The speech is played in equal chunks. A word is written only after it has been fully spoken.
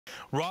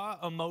Raw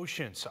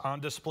emotions on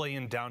display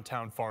in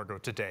downtown Fargo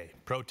today.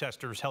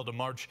 Protesters held a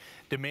march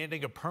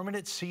demanding a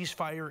permanent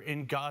ceasefire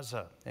in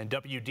Gaza. And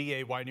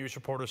WDAY News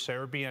reporter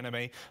Sarah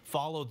Bieneme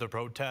followed the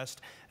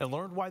protest and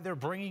learned why they're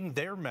bringing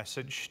their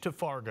message to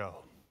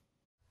Fargo.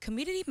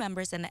 Community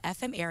members in the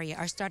FM area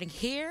are starting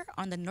here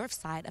on the north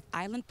side of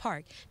Island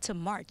Park to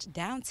march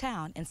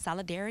downtown in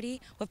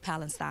solidarity with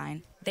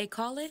Palestine. They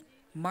call it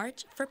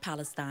March for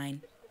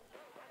Palestine.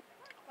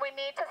 We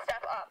need to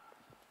step up.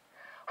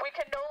 We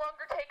can no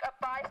longer take a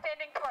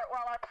bystanding part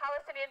while our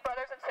Palestinian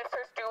brothers and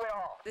sisters do it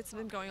all. It's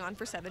been going on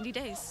for 70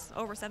 days,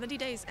 over 70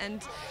 days,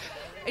 and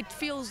it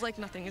feels like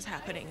nothing is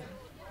happening.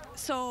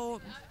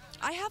 So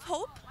I have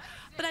hope,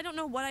 but I don't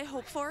know what I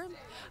hope for,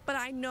 but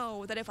I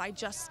know that if I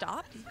just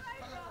stop,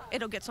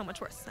 it'll get so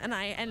much worse.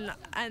 And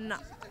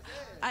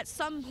at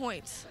some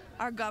point,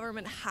 our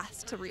government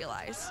has to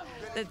realize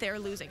that they're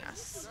losing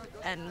us,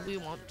 and we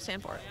won't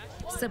stand for it.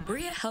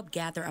 Sabria helped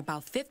gather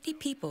about 50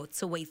 people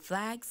to wave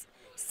flags,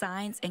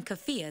 signs, and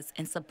keffiyehs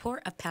in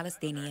support of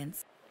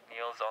Palestinians.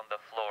 Kneels on the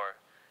floor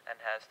and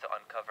has to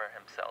uncover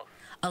himself.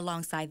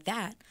 Alongside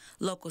that,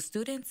 local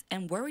students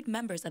and worried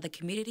members of the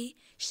community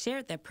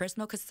shared their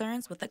personal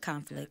concerns with the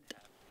conflict.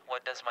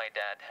 What does my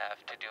dad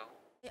have to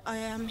do? I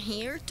am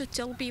here to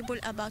tell people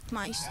about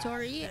my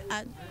story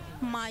and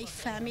my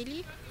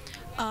family,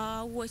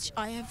 which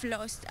I have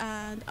lost,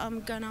 and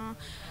I'm gonna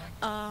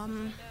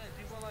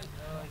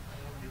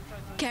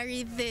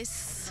carry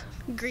this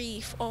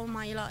grief all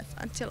my life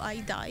until I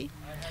die.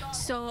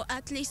 So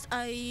at least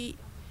I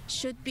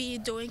should be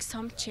doing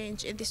some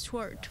change in this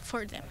world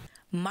for them.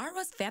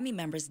 Marwa's family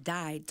members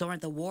died during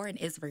the war in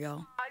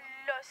Israel.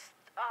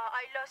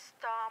 I lost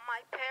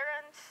my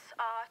parents,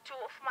 two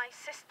of my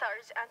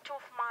sisters, and two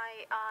of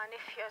my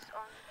nephews.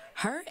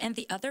 Her and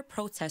the other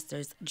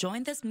protesters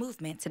joined this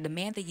movement to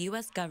demand the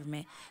U.S.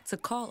 government to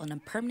call on a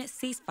permanent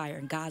ceasefire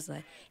in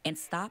Gaza and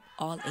stop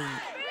all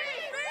aid.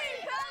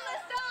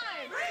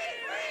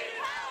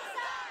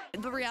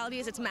 The reality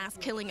is it's mass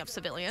killing of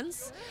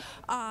civilians,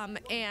 and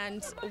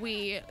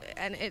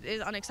it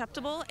is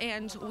unacceptable,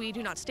 and we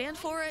do not stand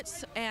for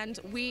it. And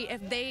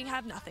if they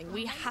have nothing,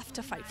 we have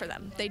to fight for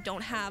them. They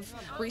don't have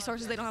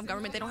resources, they don't have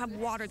government, they don't have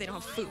water, they don't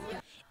have food.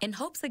 In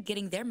hopes of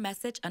getting their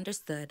message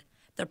understood,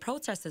 the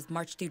protesters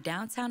marched through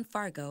downtown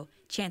Fargo,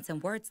 chanting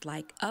words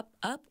like "Up,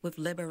 up with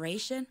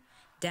liberation,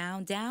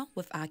 down, down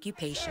with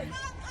occupation."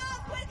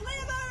 Up with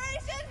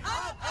liberation!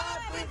 Up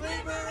with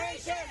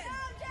liberation!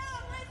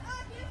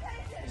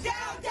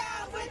 Down,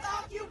 down with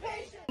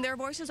occupation! Their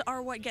voices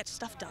are what gets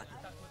stuff done.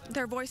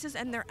 Their voices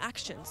and their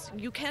actions.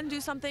 You can do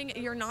something,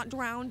 you're not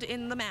drowned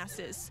in the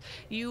masses.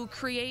 You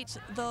create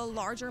the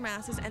larger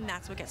masses, and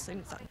that's what gets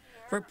things done.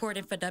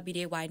 Reporting for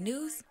WDAY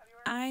News,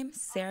 I'm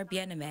Sarah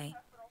Bieneme.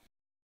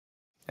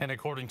 And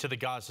according to the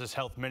Gaza's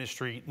health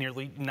ministry,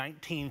 nearly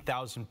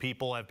 19,000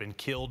 people have been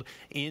killed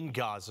in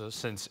Gaza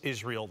since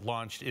Israel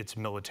launched its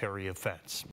military offense.